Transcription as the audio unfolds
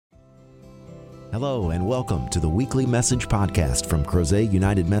Hello and welcome to the weekly message podcast from Crozet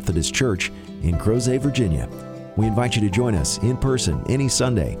United Methodist Church in Crozet, Virginia. We invite you to join us in person any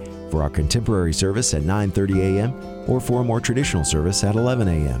Sunday for our contemporary service at 9:30 a.m. or for a more traditional service at 11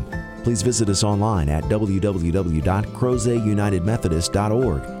 a.m. Please visit us online at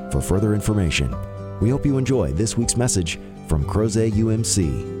www.crozetunitedmethodist.org for further information. We hope you enjoy this week's message from Crozet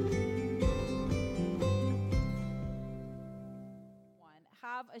UMC.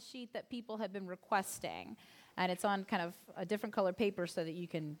 Have a sheet that people have been requesting, and it's on kind of a different color paper so that you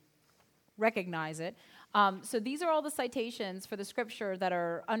can recognize it. So these are all the citations for the scripture that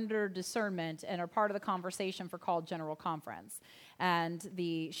are under discernment and are part of the conversation for Called General Conference. And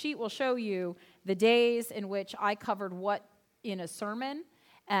the sheet will show you the days in which I covered what in a sermon.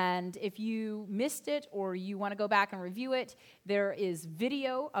 And if you missed it or you want to go back and review it, there is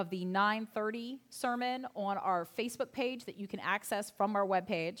video of the 9:30 sermon on our Facebook page that you can access from our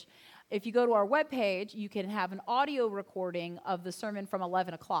webpage. If you go to our webpage, you can have an audio recording of the sermon from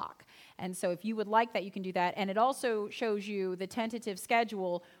 11 o'clock. And so if you would like that, you can do that. And it also shows you the tentative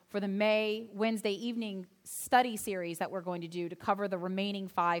schedule for the May Wednesday evening study series that we're going to do to cover the remaining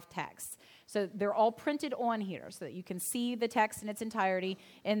 5 texts. So they're all printed on here so that you can see the text in its entirety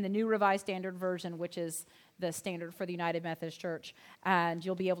in the New Revised Standard Version, which is the standard for the United Methodist Church, and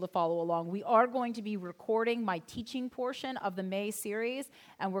you'll be able to follow along. We are going to be recording my teaching portion of the May series,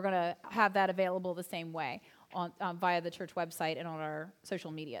 and we're going to have that available the same way on via the church website and on our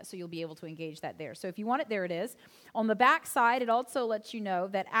social media, so you'll be able to engage that there. So if you want it, there it is. On the back side, it also lets you know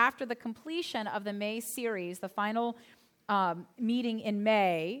that after the completion of the May series, the final meeting in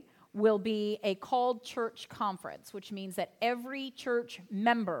May will be a called church conference, which means that every church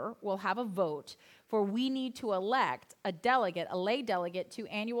member will have a vote for we need to elect a delegate, a lay delegate, to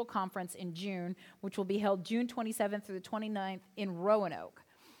annual conference in June, which will be held June 27th through the 29th in Roanoke.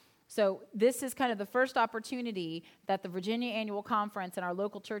 So this is kind of the first opportunity that the Virginia Annual Conference and our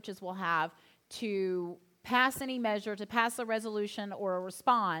local churches will have to pass any measure, to pass a resolution or a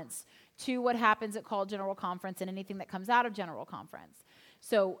response to what happens at Called General Conference and anything that comes out of General Conference.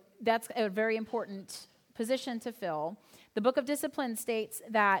 So that's a very important position to fill. The Book of Discipline states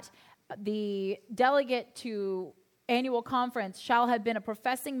that the delegate to annual conference shall have been a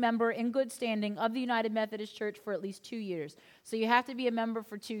professing member in good standing of the United Methodist Church for at least 2 years. So you have to be a member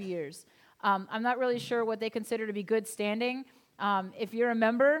for 2 years. I'm not really sure what they consider to be good standing. If you're a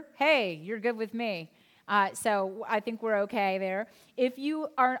member, hey, you're good with me. So I think we're okay there. If you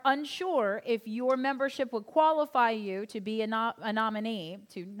are unsure if your membership would qualify you to be a nominee,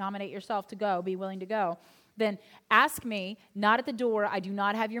 to nominate yourself to go, be willing to go, then ask me, not at the door. I do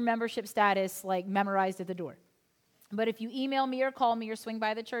not have your membership status memorized at the door. But if you email me or call me or swing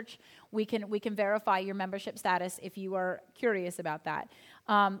by the church, we can verify your membership status if you are curious about that.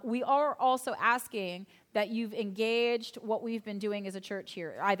 We are also asking that you've engaged what we've been doing as a church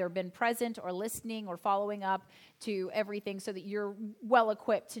here, either been present or listening or following up to everything so that you're well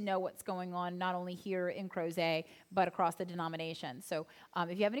equipped to know what's going on, not only here in Crozet, but across the denomination. So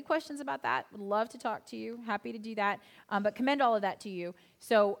if you have any questions about that, would love to talk to you. Happy to do that, but commend all of that to you.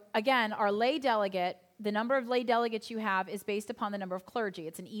 So again, our lay delegate, the number of lay delegates you have is based upon the number of clergy.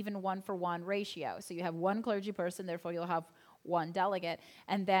 It's an even 1-for-1 ratio. So you have one clergy person, therefore you'll have one delegate.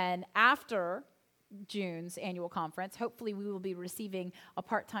 And then after June's annual conference, hopefully we will be receiving a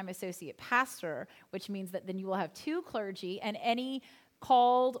part-time associate pastor, which means that then you will have 2 clergy, and any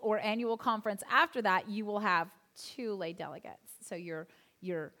called or annual conference after that, you will have 2 lay delegates. So your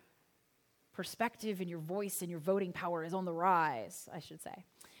perspective and your voice and your voting power is on the rise, I should say.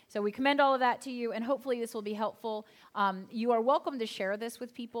 So we commend all of that to you, and hopefully this will be helpful. You are welcome to share this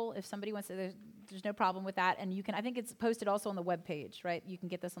with people if somebody wants to. There's no problem with that, and you can. I think it's posted also on the webpage, right? You can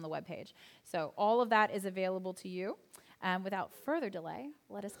get this on the webpage. So all of that is available to you. And without further delay,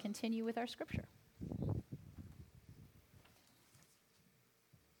 let us continue with our scripture.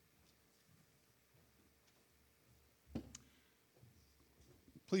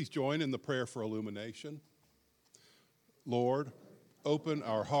 Please join in the prayer for illumination. Lord, open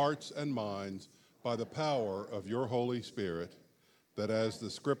our hearts and minds by the power of your Holy Spirit, that as the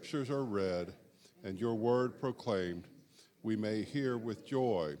scriptures are read and your word proclaimed, we may hear with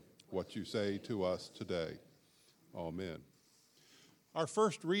joy what you say to us today. Amen. Our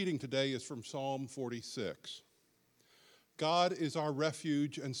first reading today is from Psalm 46. God is our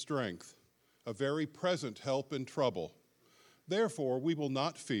refuge and strength, a very present help in trouble. Therefore we will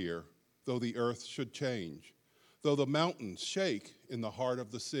not fear, though the earth should change, though the mountains shake in the heart of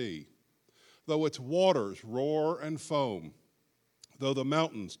the sea, though its waters roar and foam, though the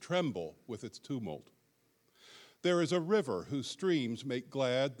mountains tremble with its tumult. There is a river whose streams make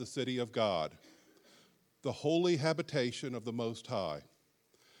glad the city of God, the holy habitation of the Most High.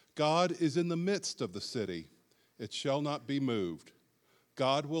 God is in the midst of the city. It shall not be moved.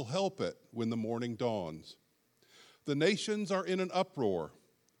 God will help it when the morning dawns. The nations are in an uproar.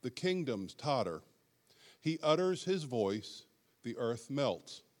 The kingdoms totter. He utters his voice. The earth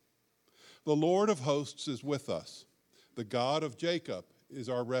melts. The Lord of hosts is with us. The God of Jacob is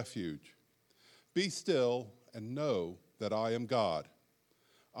our refuge. Be still and know that I am God.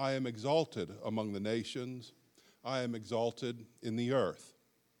 I am exalted among the nations. I am exalted in the earth.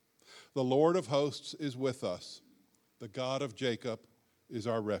 The Lord of hosts is with us. The God of Jacob is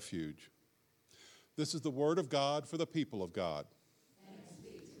our refuge. This is the word of God for the people of God. Thanks be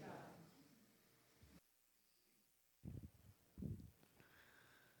to God.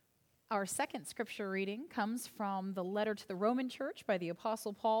 Our second scripture reading comes from the letter to the Roman church by the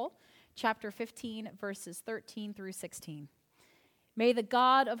Apostle Paul, chapter 15, verses 13 through 16. May the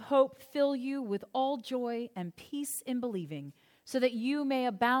God of hope fill you with all joy and peace in believing, so that you may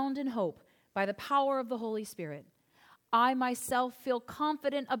abound in hope by the power of the Holy Spirit. I myself feel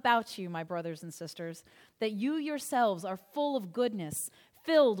confident about you, my brothers and sisters, that you yourselves are full of goodness,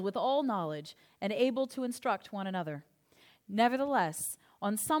 filled with all knowledge, and able to instruct one another. Nevertheless,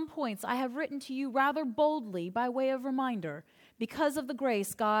 on some points I have written to you rather boldly by way of reminder, because of the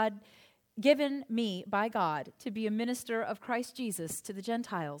grace given me by God to be a minister of Christ Jesus to the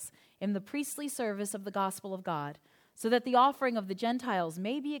Gentiles in the priestly service of the gospel of God, so that the offering of the Gentiles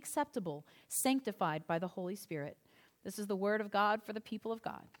may be acceptable, sanctified by the Holy Spirit. This is the word of God for the people of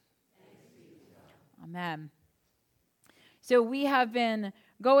God. Amen. So we have been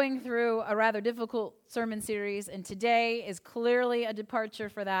going through a rather difficult sermon series, and today is clearly a departure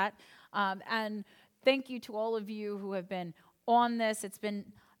for that. And thank you to all of you who have been on this. It's been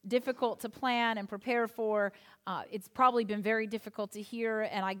difficult to plan and prepare for. It's probably been very difficult to hear,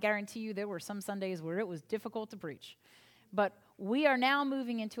 and I guarantee you there were some Sundays where it was difficult to preach. But we are now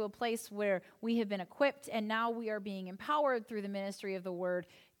moving into a place where we have been equipped, and now we are being empowered through the ministry of the word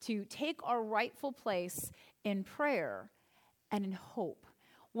to take our rightful place in prayer and in hope.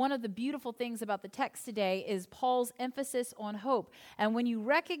 One of the beautiful things about the text today is Paul's emphasis on hope. And when you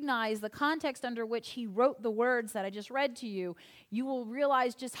recognize the context under which he wrote the words that I just read to you, you will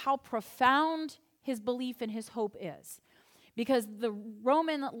realize just how profound his belief and his hope is. Because the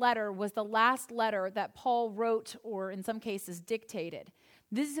Roman letter was the last letter that Paul wrote, or in some cases dictated.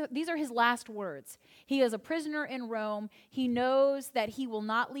 These are his last words. He is a prisoner in Rome. He knows that he will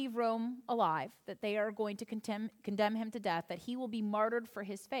not leave Rome alive, that they are going to condemn him to death, that he will be martyred for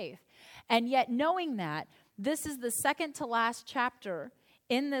his faith. And yet, knowing that, this is the second to last chapter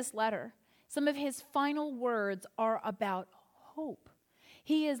in this letter. Some of his final words are about hope.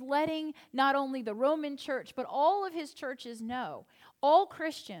 He is letting not only the Roman church, but all of his churches know, all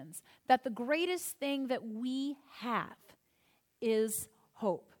Christians, that the greatest thing that we have is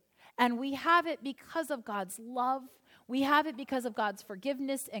hope. And we have it because of God's love. We have it because of God's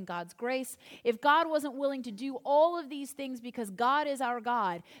forgiveness and God's grace. If God wasn't willing to do all of these things because God is our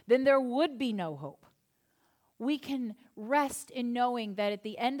God, then there would be no hope. We can rest in knowing that at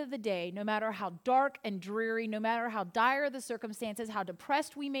the end of the day, no matter how dark and dreary, no matter how dire the circumstances, how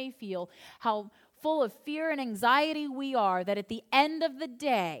depressed we may feel, how full of fear and anxiety we are, that at the end of the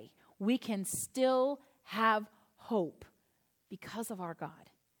day, we can still have hope because of our God.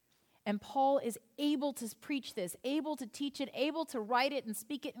 And Paul is able to preach this, able to teach it, able to write it and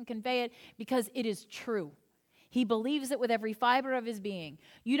speak it and convey it because it is true. He believes it with every fiber of his being.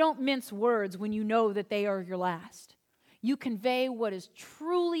 You don't mince words when you know that they are your last. You convey what is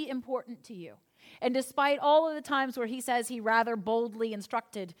truly important to you. And despite all of the times where he says he rather boldly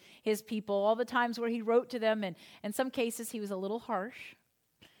instructed his people, all the times where he wrote to them, and in some cases he was a little harsh,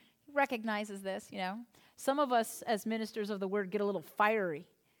 he recognizes this, Some of us as ministers of the word get a little fiery.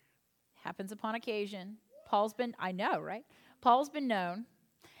 Happens upon occasion. Paul's been known.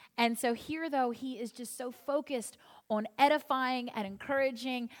 And so here, though, he is just so focused on edifying and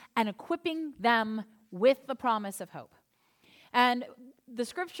encouraging and equipping them with the promise of hope. And the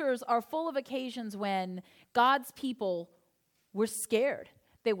scriptures are full of occasions when God's people were scared.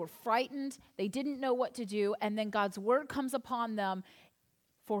 They were frightened. They didn't know what to do. And then God's word comes upon them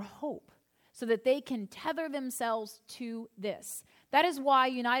for hope so that they can tether themselves to this. That is why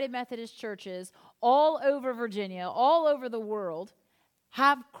United Methodist churches all over Virginia, all over the world,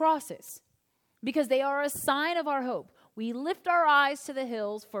 have crosses, because they are a sign of our hope. We lift our eyes to the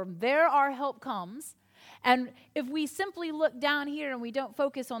hills, for there our help comes. And if we simply look down here and we don't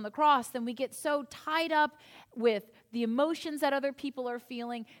focus on the cross, then we get so tied up with the emotions that other people are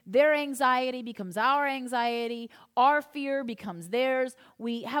feeling. Their anxiety becomes our anxiety. Our fear becomes theirs.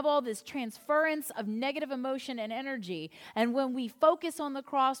 We have all this transference of negative emotion and energy. And when we focus on the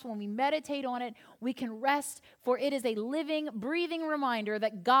cross, when we meditate on it, we can rest, for it is a living, breathing reminder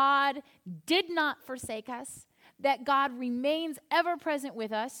that God did not forsake us, that God remains ever present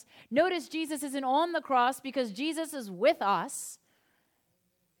with us. Notice Jesus isn't on the cross because Jesus is with us.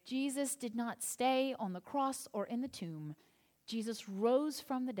 Jesus did not stay on the cross or in the tomb. Jesus rose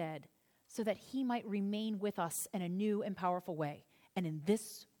from the dead so that he might remain with us in a new and powerful way. And in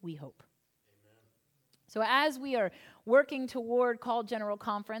this we hope. So as we are working toward Called General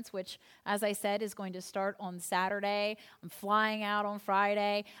Conference, which, as I said, is going to start on Saturday. I'm flying out on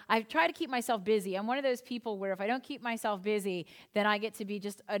Friday. I try to keep myself busy. I'm one of those people where if I don't keep myself busy, then I get to be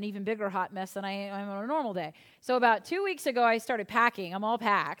just an even bigger hot mess than I am on a normal day. So about 2 weeks ago, I started packing. I'm all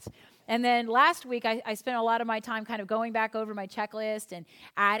packed. And then last week, I spent a lot of my time kind of going back over my checklist and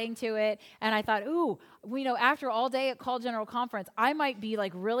adding to it. And I thought, after all day at Call General Conference, I might be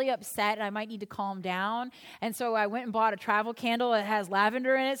like really upset and I might need to calm down. And so I went and bought a travel candle that has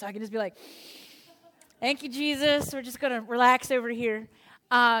lavender in it, so I can just be like, thank you, Jesus. We're just going to relax over here.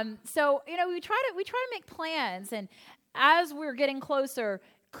 We try to make plans. And as we're getting closer,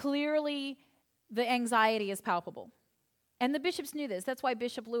 clearly the anxiety is palpable. And the bishops knew this. That's why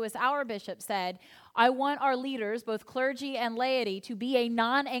Bishop Lewis, our bishop, said, I want our leaders, both clergy and laity, to be a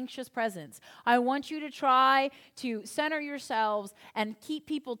non-anxious presence. I want you to try to center yourselves and keep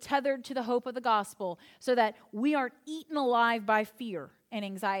people tethered to the hope of the gospel so that we aren't eaten alive by fear and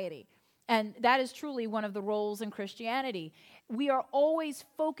anxiety. And that is truly one of the roles in Christianity. We are always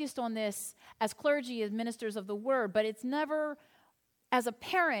focused on this as clergy, as ministers of the word, but it's never as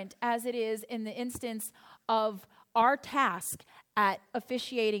apparent as it is in the instance of our task at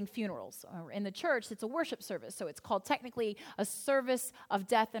officiating funerals. In the church, it's a worship service, so it's called technically a service of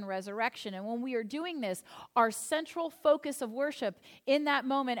death and resurrection. And when we are doing this, our central focus of worship in that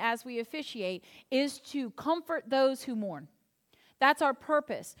moment as we officiate is to comfort those who mourn. That's our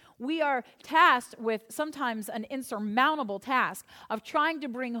purpose. We are tasked with sometimes an insurmountable task of trying to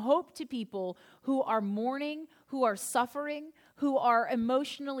bring hope to people who are mourning, who are suffering, who are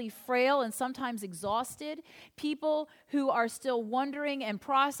emotionally frail and sometimes exhausted, people who are still wondering and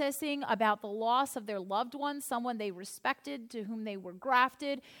processing about the loss of their loved one, someone they respected, to whom they were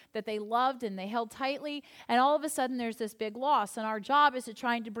grafted, that they loved and they held tightly, and all of a sudden there's this big loss, and our job is to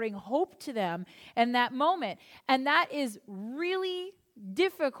trying to bring hope to them in that moment, and that is really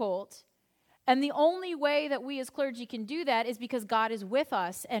difficult. And the only way that we as clergy can do that is because God is with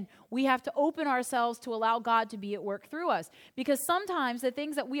us, and we have to open ourselves to allow God to be at work through us. Because sometimes the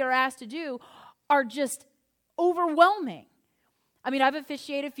things that we are asked to do are just overwhelming. I mean, I've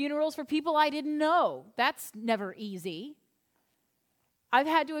officiated funerals for people I didn't know. That's never easy. I've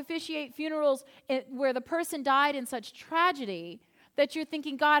had to officiate funerals where the person died in such tragedy that you're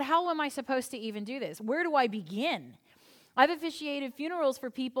thinking, God, how am I supposed to even do this? Where do I begin? I've officiated funerals for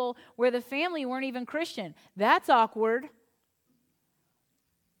people where the family weren't even Christian. That's awkward.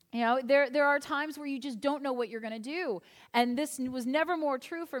 You know, there are times where you just don't know what you're going to do. And this was never more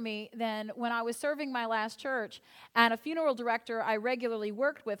true for me than when I was serving my last church, and a funeral director I regularly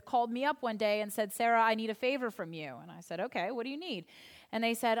worked with called me up one day and said, Sarah, I need a favor from you. And I said, okay, what do you need? And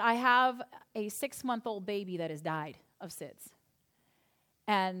they said, I have a 6-month-old baby that has died of SIDS.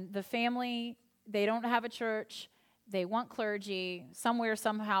 And the family, they don't have a church. They want clergy. Somewhere,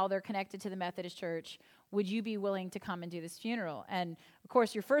 somehow, they're connected to the Methodist Church. Would you be willing to come and do this funeral? And, of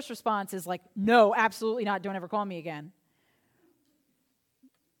course, your first response is like, no, absolutely not. Don't ever call me again.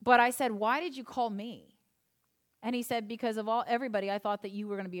 But I said, why did you call me? And he said, because of everybody, I thought that you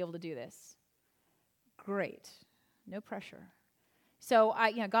were going to be able to do this. Great. No pressure. So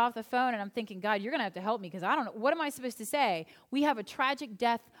I got off the phone, and I'm thinking, God, you're going to have to help me, because I don't know. What am I supposed to say? We have a tragic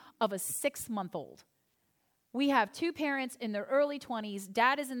death of a 6-month-old. We have 2 parents in their early 20s.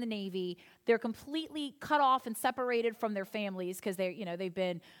 Dad is in the Navy. They're completely cut off and separated from their families because they've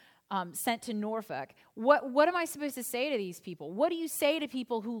been sent to Norfolk. What am I supposed to say to these people? What do you say to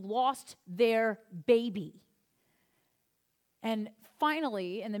people who lost their baby? And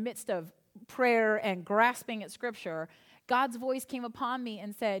finally, in the midst of prayer and grasping at Scripture, God's voice came upon me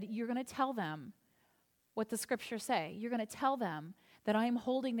and said, you're going to tell them what the Scriptures say. You're going to tell them that I am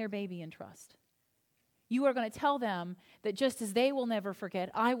holding their baby in trust. You are going to tell them that just as they will never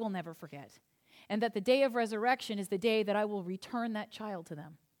forget, I will never forget. And that the day of resurrection is the day that I will return that child to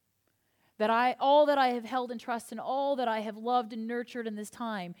them. That all that I have held in trust and all that I have loved and nurtured in this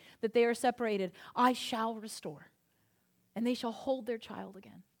time, that they are separated, I shall restore. And they shall hold their child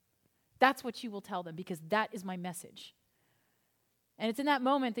again. That's what you will tell them, because that is my message. And it's in that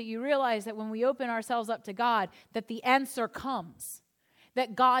moment that you realize that when we open ourselves up to God, that the answer comes,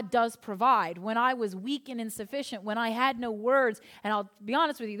 that God does provide. When I was weak and insufficient, when I had no words, and I'll be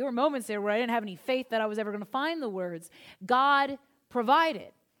honest with you, there were moments there where I didn't have any faith that I was ever going to find the words, God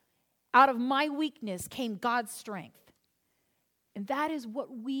provided. Out of my weakness came God's strength. And that is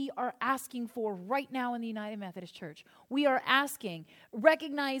what we are asking for right now in the United Methodist Church. We are asking,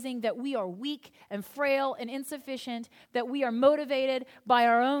 recognizing that we are weak and frail and insufficient, that we are motivated by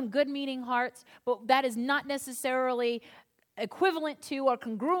our own good-meaning hearts, but that is not necessarily equivalent to or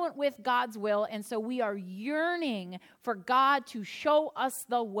congruent with God's will, and so we are yearning for God to show us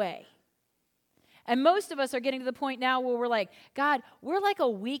the way. And most of us are getting to the point now where we're like, God, we're like a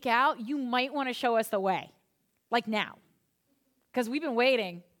week out. You might want to show us the way, like now. Because we've been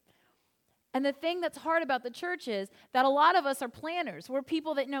waiting. And the thing that's hard about the church is that a lot of us are planners. We're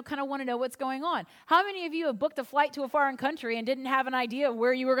people that kind of want to know what's going on. How many of you have booked a flight to a foreign country and didn't have an idea of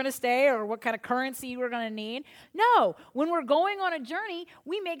where you were going to stay or what kind of currency you were going to need? No. When we're going on a journey,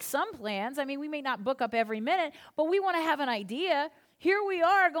 we make some plans. I mean, we may not book up every minute, but we want to have an idea. Here we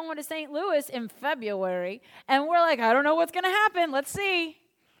are going to St. Louis in February, and we're like, I don't know what's going to happen. Let's see.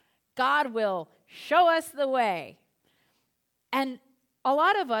 God will show us the way. And a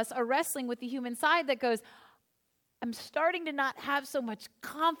lot of us are wrestling with the human side that goes, I'm starting to not have so much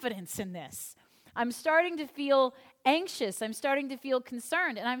confidence in this. I'm starting to feel anxious. I'm starting to feel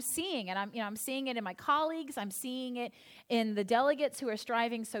concerned. And I'm seeing it in my colleagues. I'm seeing it in the delegates who are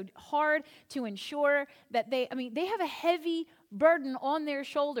striving so hard to ensure that they have a heavy burden on their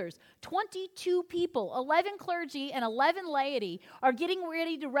shoulders. 22 people, 11 clergy and 11 laity are getting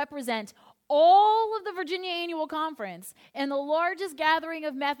ready to represent all of the Virginia Annual Conference and the largest gathering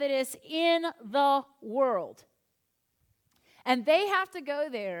of Methodists in the world. And they have to go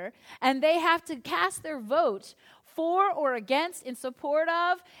there, and they have to cast their vote for or against, in support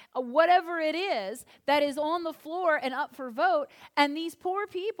of, whatever it is that is on the floor and up for vote. And these poor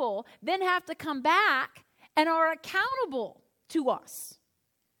people then have to come back and are accountable to us.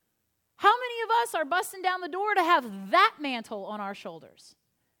 How many of us are busting down the door to have that mantle on our shoulders?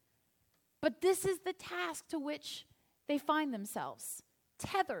 But this is the task to which they find themselves,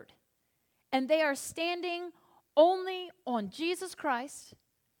 tethered. And they are standing only on Jesus Christ,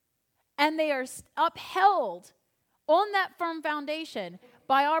 and they are upheld on that firm foundation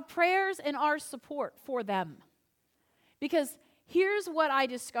by our prayers and our support for them. Because here's what I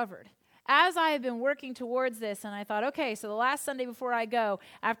discovered. As I have been working towards this, and I thought, okay, so the last Sunday before I go,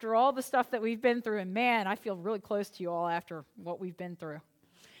 after all the stuff that we've been through, and man, I feel really close to you all after what we've been through.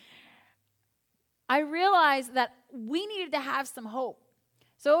 I realized that we needed to have some hope.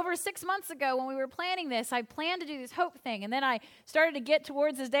 So over 6 months ago when we were planning this, I planned to do this hope thing. And then I started to get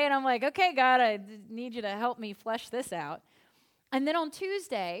towards this day, and I'm like, okay, God, I need you to help me flesh this out. And then on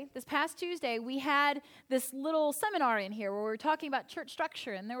Tuesday, this past Tuesday, we had this little seminar in here where we were talking about church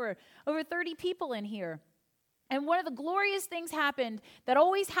structure, and there were over 30 people in here. And one of the glorious things happened that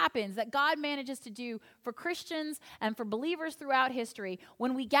always happens, that God manages to do for Christians and for believers throughout history.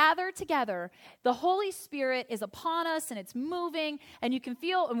 When we gather together, the Holy Spirit is upon us and it's moving, and you can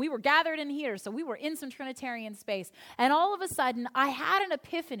feel, and we were gathered in here, so we were in some Trinitarian space. And all of a sudden, I had an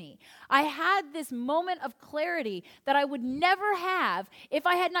epiphany. I had this moment of clarity that I would never have if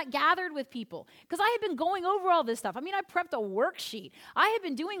I had not gathered with people. Because I had been going over all this stuff. I mean, I prepped a worksheet. I had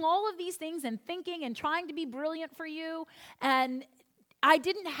been doing all of these things and thinking and trying to be brilliant for you, and I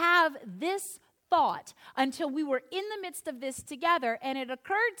didn't have this thought until we were in the midst of this together, and it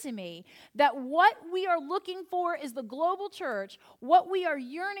occurred to me that what we are looking for is the global church, what we are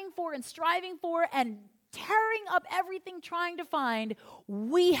yearning for and striving for and tearing up everything trying to find,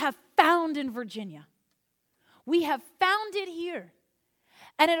 we have found in Virginia. We have found it here.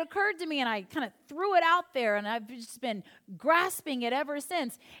 And it occurred to me, and I kind of threw it out there, and I've just been grasping it ever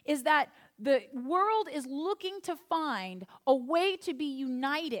since, is that the world is looking to find a way to be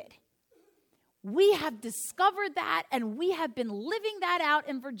united. We have discovered that, and we have been living that out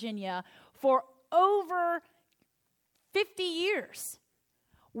in Virginia for over 50 years.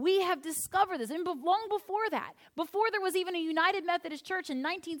 We have discovered this, and long before that, before there was even a United Methodist Church in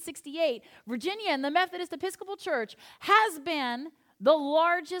 1968, Virginia and the Methodist Episcopal Church has been the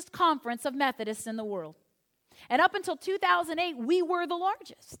largest conference of Methodists in the world. And up until 2008, we were the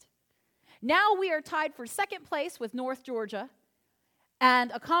largest. Now we are tied for second place with North Georgia,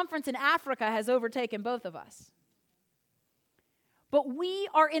 and a conference in Africa has overtaken both of us. But we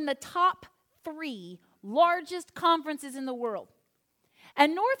are in the top 3 largest conferences in the world.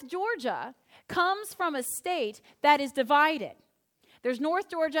 And North Georgia comes from a state that is divided. There's North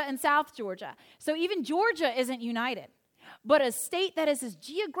Georgia and South Georgia. So even Georgia isn't united. But a state that is as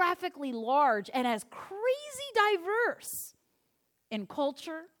geographically large and as crazy diverse in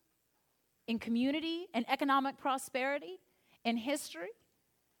culture, in community, in economic prosperity, in history,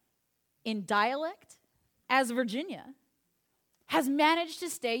 in dialect, as Virginia, has managed to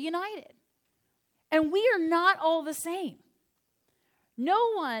stay united. And we are not all the same.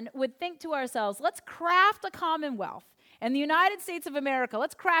 No one would think to ourselves, let's craft a commonwealth in the United States of America.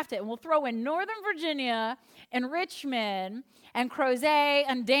 Let's craft it, and we'll throw in Northern Virginia and Richmond and Crozet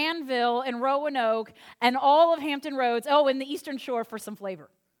and Danville and Roanoke and all of Hampton Roads, and the Eastern Shore for some flavor.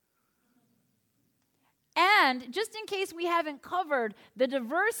 And just in case we haven't covered the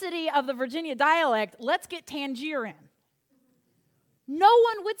diversity of the Virginia dialect, let's get Tangier in. No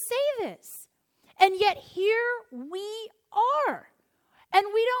one would say this. And yet here we are. And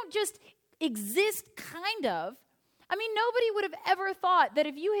we don't just exist kind of. I mean, nobody would have ever thought that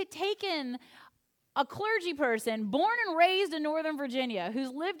if you had taken a clergy person born and raised in Northern Virginia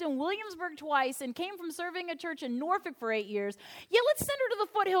who's lived in Williamsburg twice and came from serving a church in Norfolk for 8 years, let's send her to the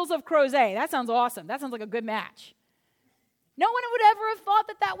foothills of Crozet. That sounds awesome. That sounds like a good match. No one would ever have thought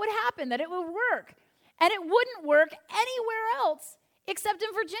that that would happen, that it would work. And it wouldn't work anywhere else except in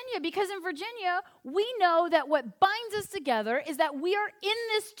Virginia, because in Virginia, we know that what binds us together is that we are in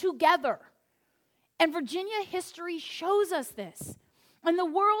this together. And Virginia history shows us this. And the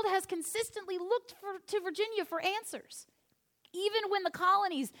world has consistently looked to Virginia for answers. Even when the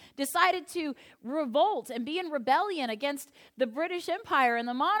colonies decided to revolt and be in rebellion against the British Empire and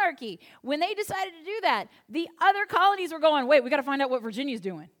the monarchy, when they decided to do that, the other colonies were going, wait, we got to find out what Virginia's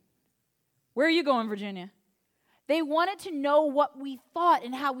doing. Where are you going, Virginia? They wanted to know what we thought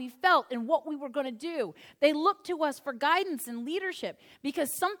and how we felt and what we were going to do. They looked to us for guidance and leadership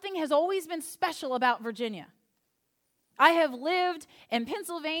because something has always been special about Virginia. I have lived in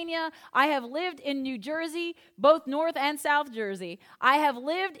Pennsylvania. I have lived in New Jersey, both North and South Jersey. I have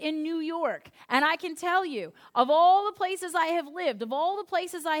lived in New York. And I can tell you, of all the places I have lived, of all the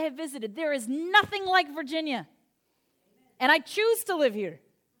places I have visited, there is nothing like Virginia. And I choose to live here.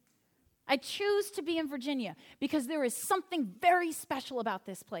 I choose to be in Virginia because there is something very special about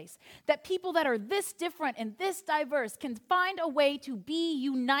this place. That people that are this different and this diverse can find a way to be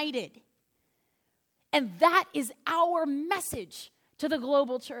united. And that is our message to the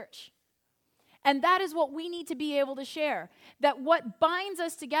global church. And that is what we need to be able to share. That what binds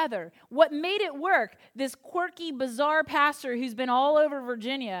us together, what made it work, this quirky, bizarre pastor who's been all over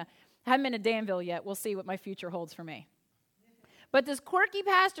Virginia, I haven't been to Danville yet. We'll see what my future holds for me. But this quirky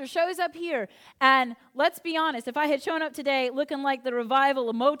pastor shows up here, and let's be honest, if I had shown up today looking like the revival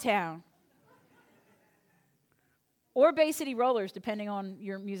of Motown, or Bay City Rollers, depending on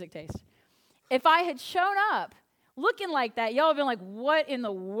your music taste, if I had shown up looking like that, y'all would have been like, what in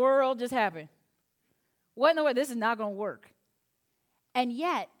the world just happened? What in the world? This is not going to work. And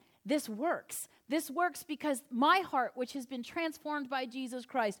yet, this works. This works because my heart, which has been transformed by Jesus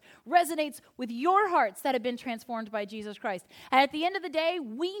Christ, resonates with your hearts that have been transformed by Jesus Christ. And at the end of the day,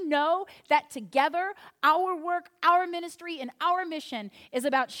 we know that together, our work, our ministry, and our mission is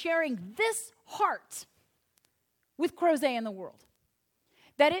about sharing this heart with Crozet in the world.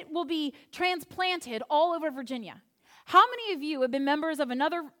 That it will be transplanted all over Virginia. How many of you have been members of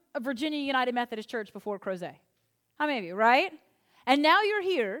another Virginia United Methodist Church before Crozet? How many of you, right? And now you're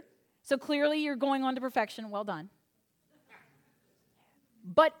here. So clearly you're going on to perfection. Well done.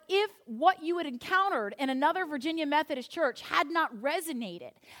 But if what you had encountered in another Virginia Methodist church had not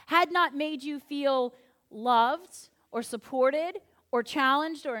resonated, had not made you feel loved or supported or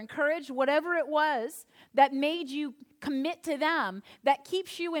challenged or encouraged, whatever it was that made you commit to them, that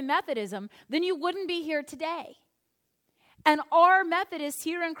keeps you in Methodism, then you wouldn't be here today. And our Methodists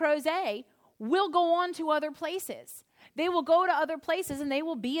here in Crozet will go on to other places. They will go to other places and they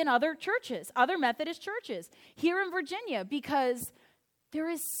will be in other churches, other Methodist churches here in Virginia, because there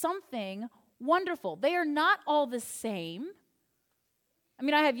is something wonderful. They are not all the same. I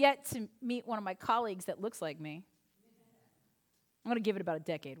mean, I have yet to meet one of my colleagues that looks like me. I'm going to give it about a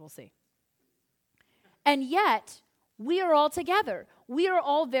decade. We'll see. And yet, we are all together. We are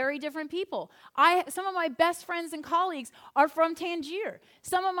all very different people. Some of my best friends and colleagues are from Tangier.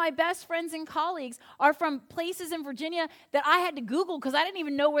 Some of my best friends and colleagues are from places in Virginia that I had to Google because I didn't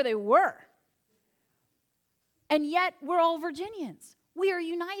even know where they were. And yet, we're all Virginians. We are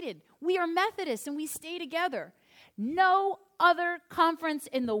united. We are Methodists, and we stay together. No other conference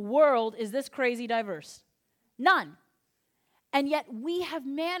in the world is this crazy diverse. None. And yet we have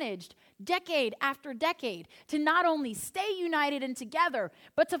managed decade after decade to not only stay united and together,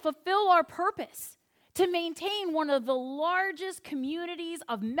 but to fulfill our purpose, to maintain one of the largest communities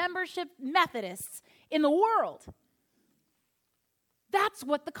of membership Methodists in the world. That's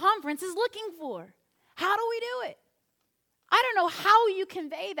what the conference is looking for. How do we do it? I don't know how you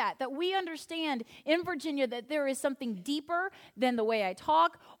convey that we understand in Virginia that there is something deeper than the way I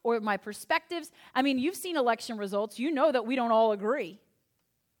talk or my perspectives. I mean, you've seen election results. You know that we don't all agree.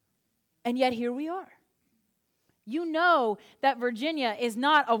 And yet here we are. You know that Virginia is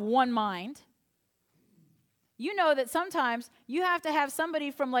not of one mind. You know that sometimes you have to have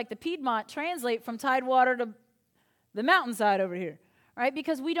somebody from like the Piedmont translate from Tidewater to the mountainside over here, right?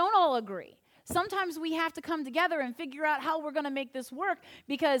 Because we don't all agree. Sometimes we have to come together and figure out how we're going to make this work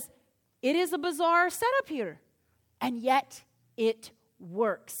because it is a bizarre setup here. And yet it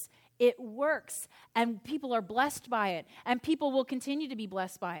works. It works. And people are blessed by it. And people will continue to be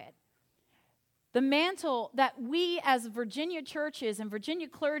blessed by it. The mantle that we as Virginia churches and Virginia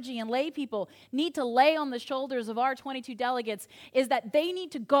clergy and lay people need to lay on the shoulders of our 22 delegates is that they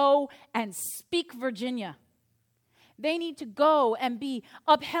need to go and speak Virginia. They need to go and be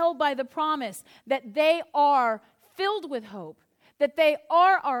upheld by the promise that they are filled with hope, that they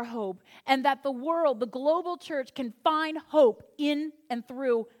are our hope, and that the world, the global church, can find hope in and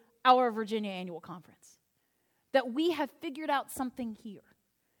through our Virginia Annual Conference. That we have figured out something here,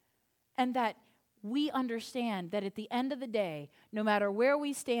 and that we understand that at the end of the day, no matter where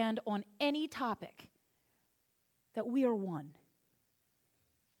we stand on any topic, that we are one.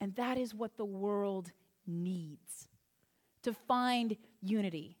 And that is what the world needs, to find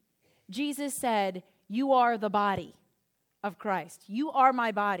unity. Jesus said, "You are the body of Christ. You are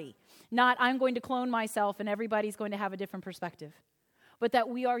my body." Not, I'm going to clone myself and everybody's going to have a different perspective. But that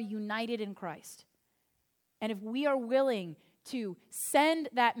we are united in Christ. And if we are willing to send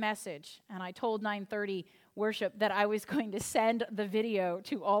that message, and I told 930 worship that I was going to send the video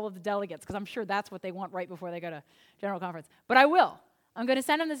to all of the delegates, because I'm sure that's what they want right before they go to General Conference. But I will. I'm going to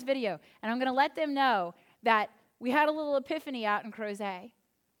send them this video, and I'm going to let them know that we had a little epiphany out in Crozet,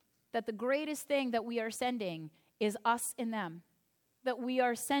 that the greatest thing that we are sending is us in them, that we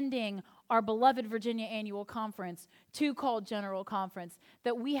are sending our beloved Virginia Annual Conference to called General Conference,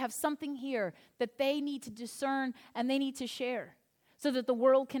 that we have something here that they need to discern and they need to share so that the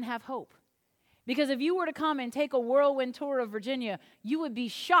world can have hope. Because if you were to come and take a whirlwind tour of Virginia, you would be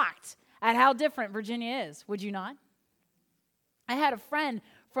shocked at how different Virginia is, would you not? I had a friend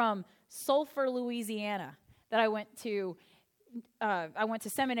from Sulphur, Louisiana, that I went to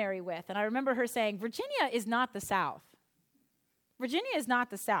seminary with, and I remember her saying, Virginia is not the South. Virginia is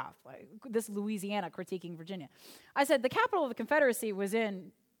not the South. Like, this Louisiana critiquing Virginia. I said, the capital of the Confederacy was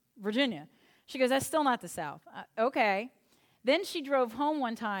in Virginia. She goes, that's still not the South. Okay. Then she drove home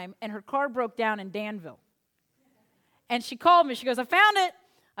one time, and her car broke down in Danville. And she called me. She goes, I found it.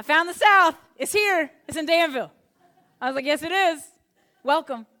 I found the South. It's here. It's in Danville. I was like, yes, it is.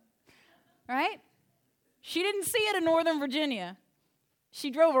 Welcome. Right? She didn't see it in Northern Virginia. She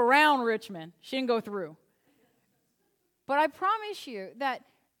drove around Richmond. She didn't go through. But I promise you that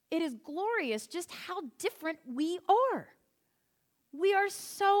it is glorious just how different we are. We are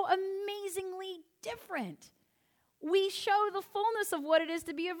so amazingly different. We show the fullness of what it is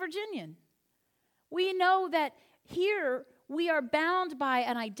to be a Virginian. We know that here we are bound by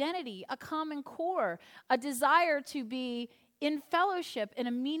an identity, a common core, a desire to be in fellowship in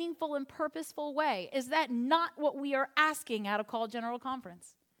a meaningful and purposeful way. Is that not what we are asking out of Called General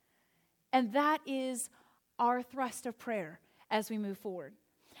Conference? And that is our thrust of prayer as we move forward.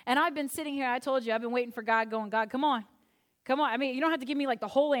 And I've been sitting here, I told you, I've been waiting for God going, God, come on. Come on. I mean, you don't have to give me like the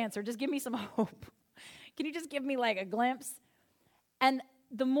whole answer. Just give me some hope. Can you just give me like a glimpse? And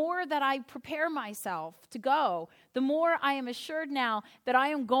the more that I prepare myself to go, the more I am assured now that I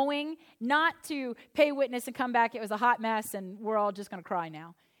am going not to pay witness and come back, it was a hot mess and we're all just going to cry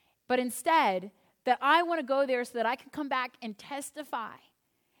now. But instead, that I want to go there so that I can come back and testify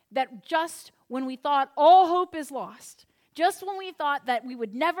that just when we thought all hope is lost, just when we thought that we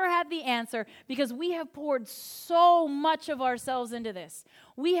would never have the answer because we have poured so much of ourselves into this.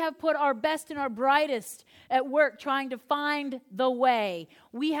 We have put our best and our brightest at work trying to find the way.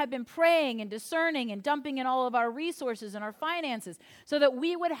 We have been praying and discerning and dumping in all of our resources and our finances so that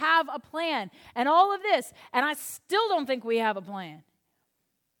we would have a plan. And all of this, and I still don't think we have a plan.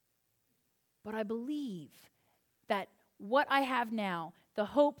 But I believe that what I have now, the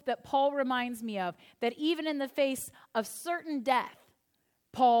hope that Paul reminds me of, that even in the face of certain death,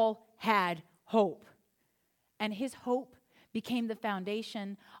 Paul had hope. And his hope became the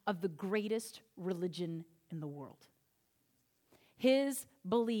foundation of the greatest religion in the world. His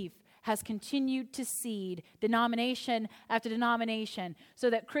belief has continued to seed denomination after denomination so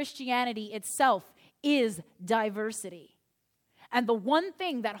that Christianity itself is diversity. And the one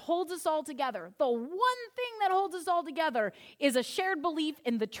thing that holds us all together, is a shared belief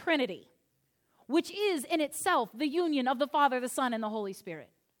in the Trinity, which is in itself the union of the Father, the Son, and the Holy Spirit.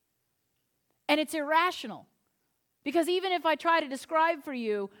 And it's irrational, because even if I try to describe for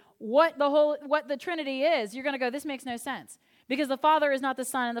you what the Trinity is, you're going to go, this makes no sense. Because the Father is not the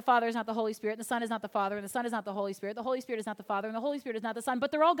Son, and the Father is not the Holy Spirit, and the Son is not the Father, and the Son is not the Holy Spirit is not the Father, and the Holy Spirit is not the Son,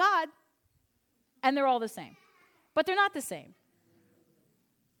 but they're all God, and they're all the same. But they're not the same.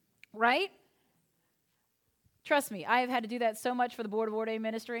 Right? Trust me, I have had to do that so much for the Board of Ordained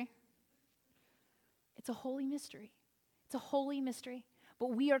Ministry. It's a holy mystery. It's a holy mystery,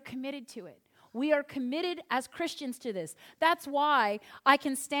 but we are committed to it. We are committed as Christians to this. That's why I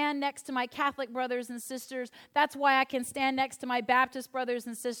can stand next to my Catholic brothers and sisters. That's why I can stand next to my Baptist brothers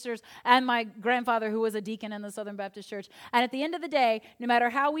and sisters and my grandfather who was a deacon in the Southern Baptist Church. And at the end of the day, no matter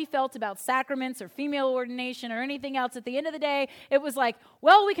how we felt about sacraments or female ordination or anything else, at the end of the day, it was like,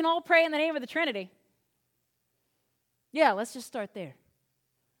 well, we can all pray in the name of the Trinity. Yeah, let's just start there.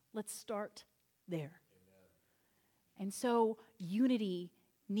 Let's start there. Amen. And so unity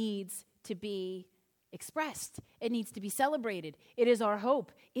needs to be expressed. It needs to be celebrated. It is our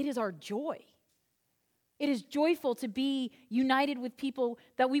hope. It is our joy. It is joyful to be united with people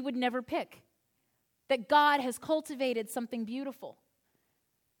that we would never pick, that God has cultivated something beautiful.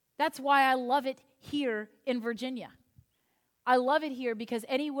 That's why I love it here in Virginia. I love it here because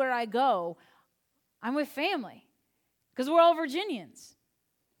anywhere I go, I'm with family, because we're all Virginians.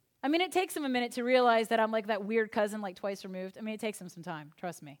 I mean, it takes them a minute to realize that I'm like that weird cousin, like twice removed. I mean, it takes them some time,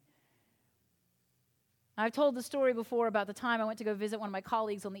 trust me. I've told the story before about the time I went to go visit one of my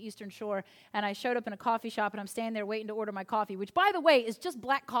colleagues on the Eastern Shore, and I showed up in a coffee shop, and I'm standing there waiting to order my coffee, which, by the way, is just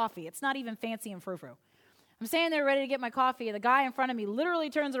black coffee. It's not even fancy and frou-frou. I'm standing there ready to get my coffee, and the guy in front of me literally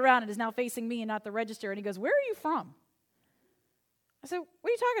turns around and is now facing me and not the register, and he goes, "Where are you from?" I said, "What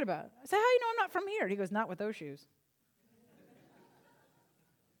are you talking about?" I said, "How do you know I'm not from here?" He goes, "Not with those shoes."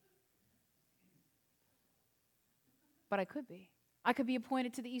 But I could be. I could be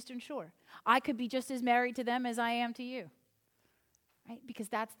appointed to the Eastern Shore. I could be just as married to them as I am to you. Right? Because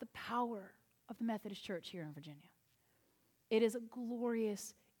that's the power of the Methodist Church here in Virginia. It is a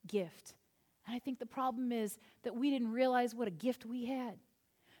glorious gift. And I think the problem is that we didn't realize what a gift we had.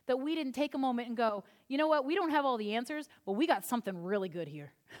 That we didn't take a moment and go, you know what, we don't have all the answers, but we got something really good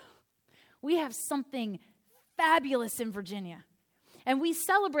here. We have something fabulous in Virginia. And we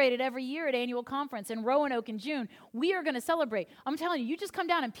celebrate it every year at annual conference in Roanoke in June. We are going to celebrate. I'm telling you, you just come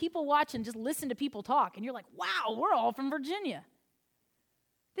down and people watch and just listen to people talk. And you're like, wow, we're all from Virginia.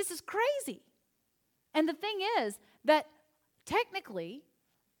 This is crazy. And the thing is that technically,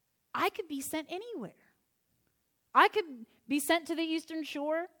 I could be sent anywhere. I could be sent to the Eastern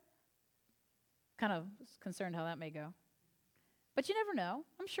Shore. Kind of concerned how that may go. But you never know.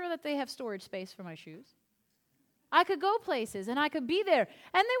 I'm sure that they have storage space for my shoes. I could go places, and I could be there.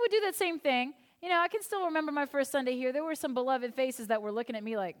 And they would do that same thing. You know, I can still remember my first Sunday here. There were some beloved faces that were looking at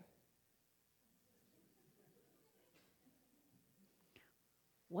me like,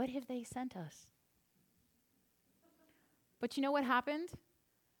 what have they sent us? But you know what happened?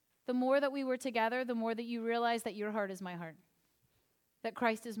 The more that we were together, the more that you realize that your heart is my heart, that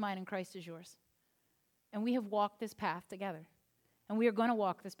Christ is mine and Christ is yours. And we have walked this path together. And we are going to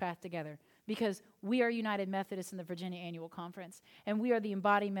walk this path together. Because we are United Methodists in the Virginia Annual Conference, and we are the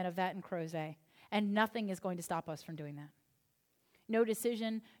embodiment of that in Crozet, and nothing is going to stop us from doing that. No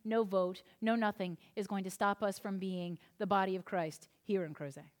decision, no vote, no nothing is going to stop us from being the body of Christ here in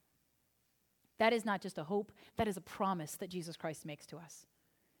Crozet. That is not just a hope, that is a promise that Jesus Christ makes to us.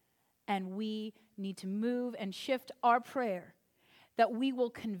 And we need to move and shift our prayer that we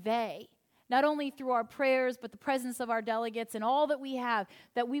will convey, not only through our prayers, but the presence of our delegates and all that we have,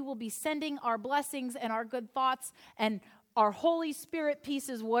 that we will be sending our blessings and our good thoughts and our Holy Spirit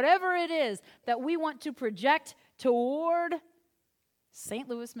pieces, whatever it is, that we want to project toward St.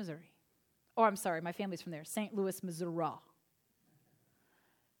 Louis, Missouri. Oh, I'm sorry, my family's from there, St. Louis, Missouri.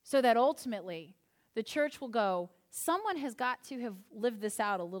 So that ultimately, the church will go, someone has got to have lived this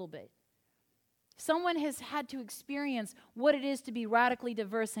out a little bit. Someone has had to experience what it is to be radically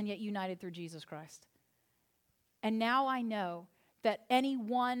diverse and yet united through Jesus Christ. And now I know that any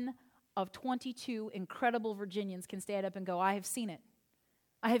one of 22 incredible Virginians can stand up and go, I have seen it.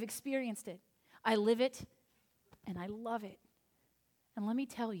 I have experienced it. I live it, and I love it. And let me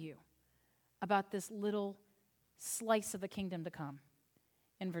tell you about this little slice of the kingdom to come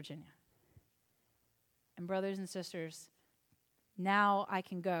in Virginia. And brothers and sisters, now I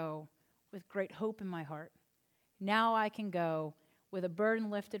can go with great hope in my heart. Now I can go with a burden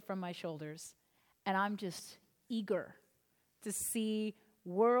lifted from my shoulders And I'm just eager to see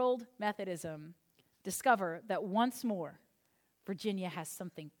world Methodism discover that once more, Virginia has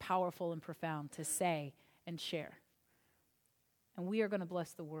something powerful and profound to say and share. And we are going to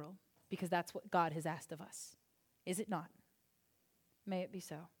bless the world because that's what God has asked of us. Is it not? May it be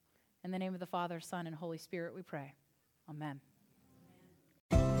so. In the name of the Father, Son, and Holy Spirit, we pray. Amen.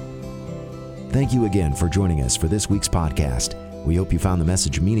 Thank you again for joining us for this week's podcast. We hope you found the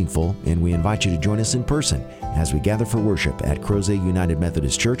message meaningful, and we invite you to join us in person as we gather for worship at Crozet United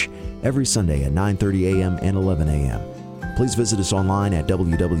Methodist Church every Sunday at 9:30 a.m. and 11 a.m. Please visit us online at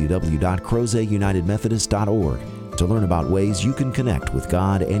www.crozetunitedmethodist.org to learn about ways you can connect with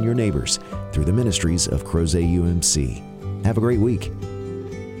God and your neighbors through the ministries of Crozet UMC. Have a great week.